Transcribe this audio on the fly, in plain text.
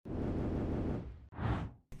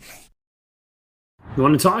I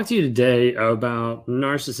want to talk to you today about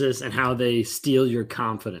narcissists and how they steal your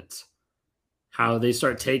confidence, how they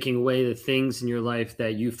start taking away the things in your life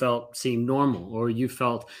that you felt seemed normal or you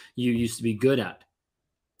felt you used to be good at.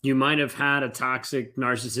 You might have had a toxic,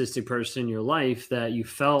 narcissistic person in your life that you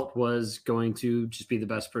felt was going to just be the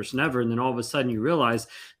best person ever. And then all of a sudden you realize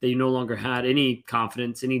that you no longer had any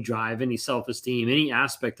confidence, any drive, any self esteem, any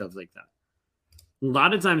aspect of like that. A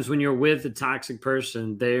lot of times when you're with a toxic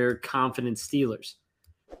person, they're confidence stealers.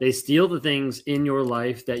 They steal the things in your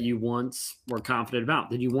life that you once were confident about,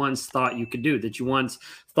 that you once thought you could do, that you once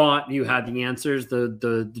thought you had the answers,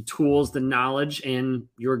 the tools, the knowledge, and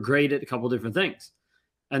you're great at a couple different things.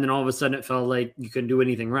 And then all of a sudden it felt like you couldn't do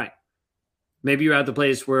anything right. Maybe you're at the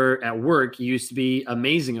place where at work you used to be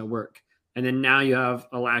amazing at work, and then now you have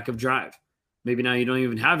a lack of drive. Maybe now you don't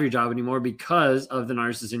even have your job anymore because of the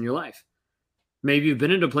narcissist in your life. Maybe you've been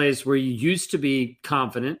in a place where you used to be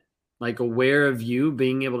confident, like aware of you,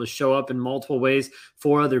 being able to show up in multiple ways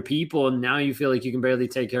for other people. And now you feel like you can barely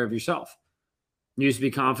take care of yourself. You used to be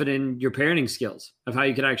confident in your parenting skills of how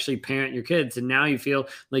you could actually parent your kids. And now you feel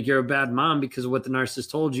like you're a bad mom because of what the narcissist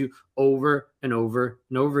told you over and over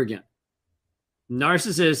and over again.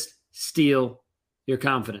 Narcissists steal your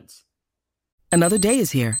confidence. Another day is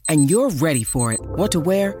here, and you're ready for it. What to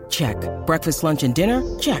wear? Check. Breakfast, lunch, and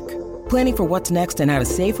dinner? Check. Planning for what's next and how to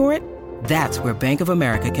save for it? That's where Bank of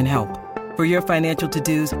America can help. For your financial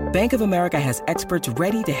to-dos, Bank of America has experts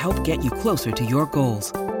ready to help get you closer to your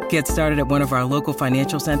goals. Get started at one of our local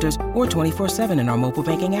financial centers or 24/7 in our mobile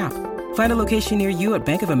banking app. Find a location near you at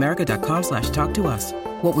bankofamerica.com/talktous.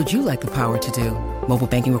 What would you like the power to do? Mobile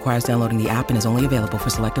banking requires downloading the app and is only available for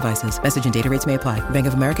select devices. Message and data rates may apply. Bank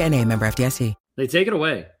of America N.A., member FDIC. They take it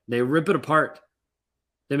away. They rip it apart.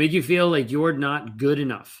 They make you feel like you're not good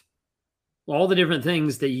enough. All the different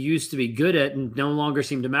things that you used to be good at and no longer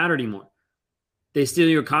seem to matter anymore. They steal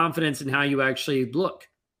your confidence in how you actually look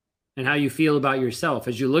and how you feel about yourself.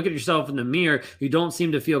 As you look at yourself in the mirror, you don't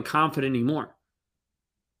seem to feel confident anymore.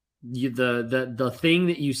 The thing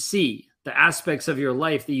that you see, the aspects of your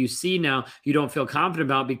life that you see now, you don't feel confident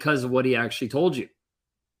about because of what he actually told you.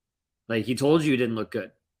 Like he told you didn't look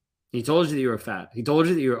good. He told you that you were fat. He told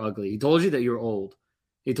you that you were ugly. He told you that you were old.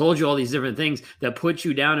 He told you all these different things that put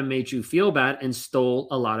you down and made you feel bad and stole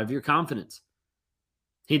a lot of your confidence.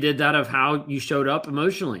 He did that of how you showed up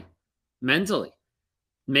emotionally, mentally,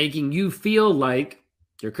 making you feel like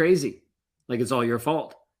you're crazy, like it's all your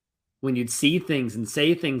fault. When you'd see things and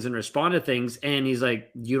say things and respond to things, and he's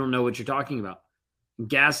like, you don't know what you're talking about.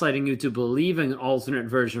 Gaslighting you to believe in an alternate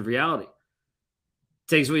version of reality.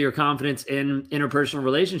 Takes away your confidence in interpersonal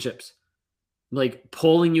relationships. Like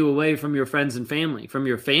pulling you away from your friends and family, from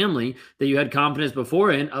your family that you had confidence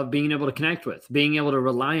before in of being able to connect with, being able to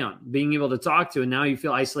rely on, being able to talk to, and now you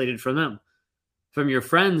feel isolated from them. From your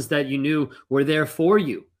friends that you knew were there for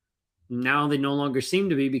you. Now they no longer seem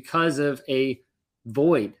to be because of a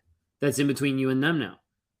void that's in between you and them now.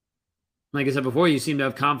 Like I said before, you seem to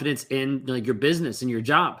have confidence in like your business and your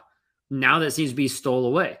job. Now that seems to be stole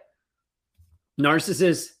away.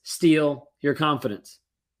 Narcissists steal your confidence.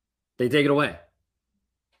 They take it away.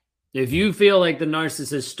 If you feel like the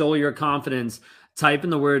narcissist stole your confidence, type in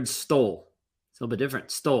the word stole. It's a little bit different.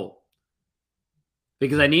 Stole.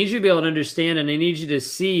 Because I need you to be able to understand and I need you to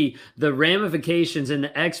see the ramifications and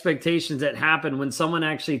the expectations that happen when someone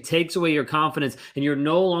actually takes away your confidence and you're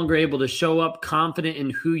no longer able to show up confident in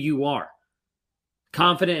who you are,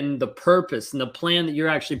 confident in the purpose and the plan that you're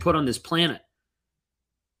actually put on this planet.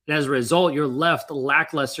 And as a result, you're left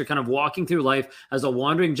lackluster, kind of walking through life as a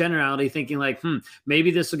wandering generality, thinking like, maybe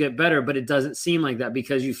this will get better, but it doesn't seem like that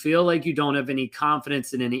because you feel like you don't have any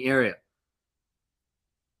confidence in any area.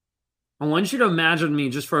 I want you to imagine with me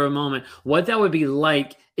just for a moment what that would be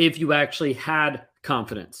like if you actually had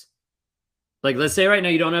confidence. Like, let's say right now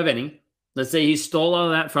you don't have any. Let's say he stole all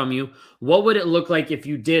of that from you. What would it look like if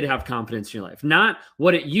you did have confidence in your life? Not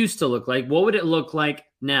what it used to look like. What would it look like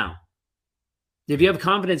now? If you have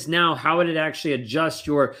confidence now, how would it actually adjust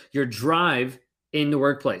your drive in the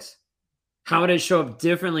workplace? How would it show up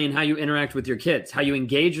differently in how you interact with your kids, how you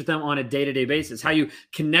engage with them on a day-to-day basis, how you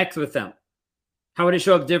connect with them? How would it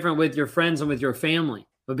show up different with your friends and with your family,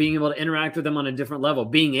 but being able to interact with them on a different level,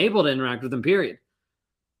 being able to interact with them, period?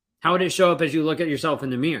 How would it show up as you look at yourself in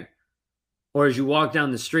the mirror, or as you walk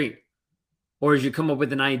down the street, or as you come up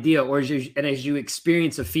with an idea, or as you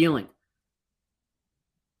experience a feeling?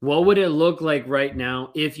 What would it look like right now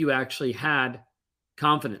if you actually had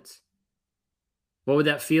confidence? What would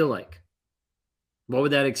that feel like? What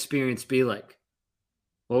would that experience be like?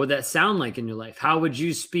 What would that sound like in your life? How would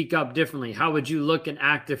you speak up differently? How would you look and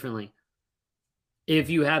act differently? if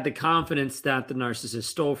you had the confidence that the narcissist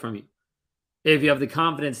stole from you? If you have the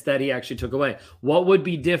confidence that he actually took away, what would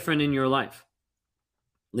be different in your life?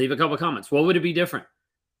 Leave a couple comments. What would it be different?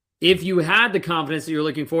 If you had the confidence that you're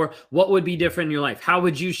looking for, what would be different in your life? How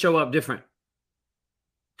would you show up different?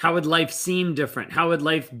 How would life seem different? How would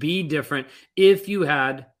life be different if you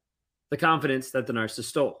had the confidence that the narcissist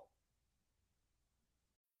stole?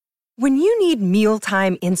 When you need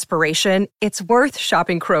mealtime inspiration, it's worth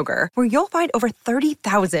shopping Kroger, where you'll find over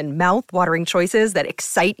 30,000 mouth-watering choices that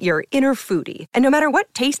excite your inner foodie. And no matter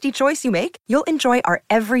what tasty choice you make, you'll enjoy our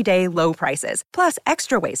everyday low prices, plus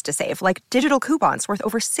extra ways to save, like digital coupons worth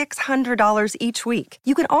over $600 each week.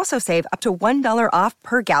 You can also save up to $1 off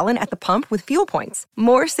per gallon at the pump with fuel points.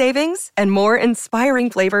 More savings and more inspiring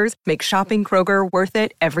flavors make shopping Kroger worth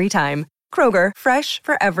it every time. Kroger, fresh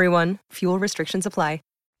for everyone. Fuel restrictions apply.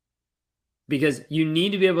 Because you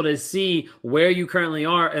need to be able to see where you currently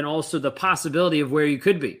are and also the possibility of where you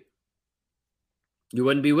could be. You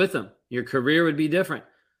wouldn't be with them. Your career would be different.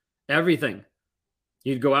 Everything.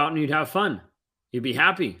 You'd go out and you'd have fun. You'd be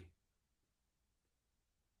happy.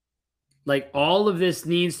 Like, all of this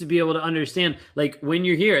needs to be able to understand. Like, when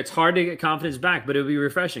you're here, it's hard to get confidence back, but it would be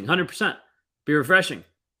refreshing. 100%. Be refreshing.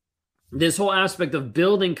 This whole aspect of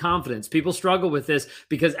building confidence, people struggle with this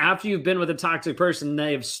because after you've been with a toxic person,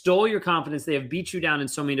 they have stole your confidence. They have beat you down in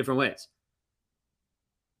so many different ways.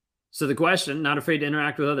 So the question, not afraid to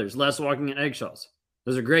interact with others, less walking in eggshells.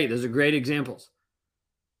 Those are great. Those are great examples.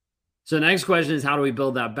 So the next question is, how do we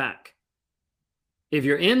build that back? If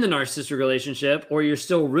you're in the narcissistic relationship or you're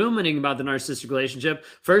still ruminating about the narcissistic relationship,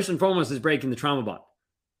 first and foremost is breaking the trauma bond.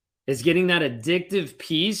 It's getting that addictive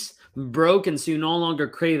piece broken so you no longer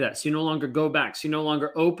crave that, so you no longer go back, so you no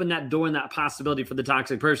longer open that door and that possibility for the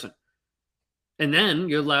toxic person. And then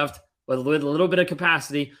you're left with a little bit of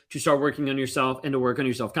capacity to start working on yourself and to work on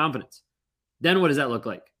your self-confidence. Then what does that look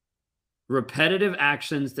like? Repetitive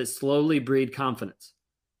actions that slowly breed confidence.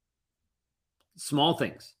 Small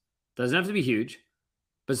things. Doesn't have to be huge,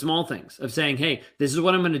 but small things of saying, hey, this is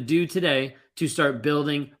what I'm going to do today to start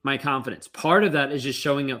building my confidence. Part of that is just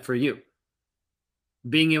showing up for you.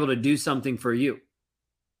 Being able to do something for you.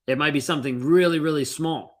 It might be something really, really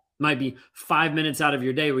small. It might be 5 minutes out of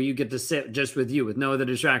your day where you get to sit just with you, with no other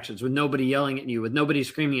distractions, with nobody yelling at you, with nobody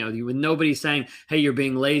screaming at you, with nobody saying, hey, you're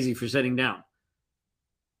being lazy for sitting down.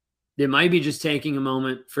 It might be just taking a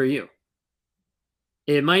moment for you.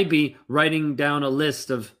 It might be writing down a list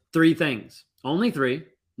of 3 things, only 3,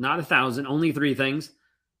 not 1,000, only 3 things,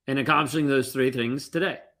 and accomplishing those 3 things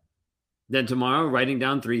today. Then tomorrow, writing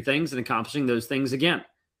down 3 things and accomplishing those things again.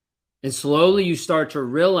 And slowly you start to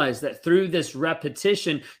realize that through this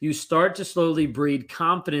repetition, you start to slowly breed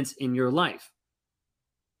confidence in your life.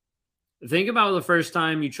 Think about the first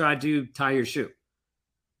time you tried to tie your shoe.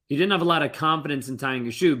 You didn't have a lot of confidence in tying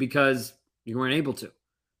your shoe because you weren't able to.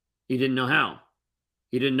 You didn't know how.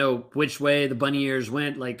 You didn't know which way the bunny ears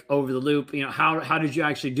went, like over the loop. You know, how did you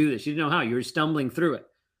actually do this? You didn't know how. You were stumbling through it.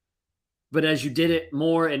 But as you did it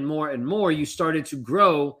more and more and more, you started to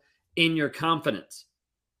grow in your confidence.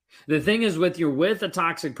 The thing is, with a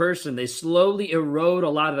toxic person, they slowly erode a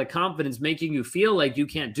lot of the confidence, making you feel like you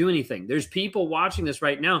can't do anything. There's people watching this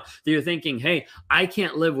right now that you're thinking, hey, I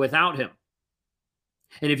can't live without him.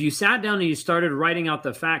 And if you sat down and you started writing out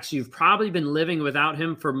the facts, you've probably been living without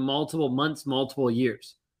him for multiple months, multiple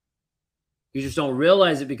years. You just don't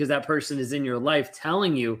realize it because that person is in your life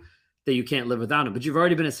telling you that you can't live without him. But you've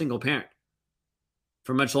already been a single parent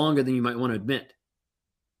for much longer than you might want to admit.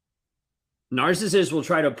 Narcissists will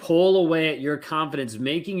try to pull away at your confidence,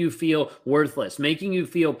 making you feel worthless, making you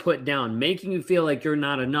feel put down, making you feel like you're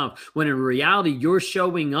not enough, when in reality, you're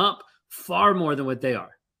showing up far more than what they are,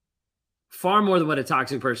 far more than what a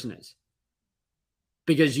toxic person is.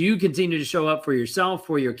 Because you continue to show up for yourself,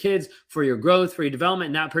 for your kids, for your growth, for your development,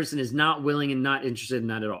 and that person is not willing and not interested in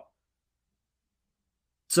that at all.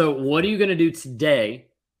 So what are you going to do today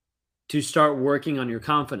to start working on your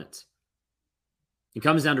confidence? It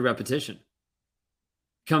comes down to repetition.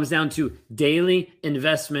 It comes down to daily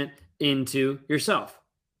investment into yourself.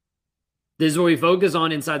 This is what we focus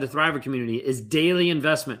on inside the Thriver community, is daily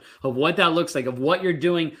investment of what that looks like, of what you're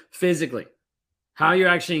doing physically, how you're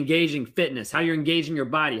actually engaging fitness, how you're engaging your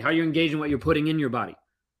body, how you're engaging what you're putting in your body.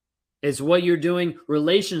 It's what you're doing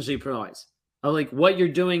relationship-wise. Like what you're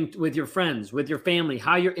doing with your friends, with your family,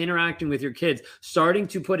 how you're interacting with your kids, starting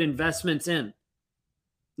to put investments in.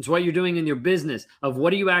 It's what you're doing in your business, of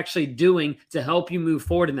what are you actually doing to help you move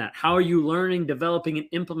forward in that? How are you learning, developing, and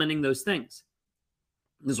implementing those things?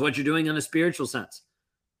 This is what you're doing in a spiritual sense.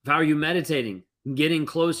 How are you meditating, getting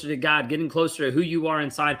closer to God, getting closer to who you are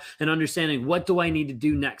inside, and understanding, what do I need to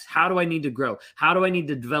do next? How do I need to grow? How do I need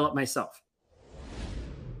to develop myself?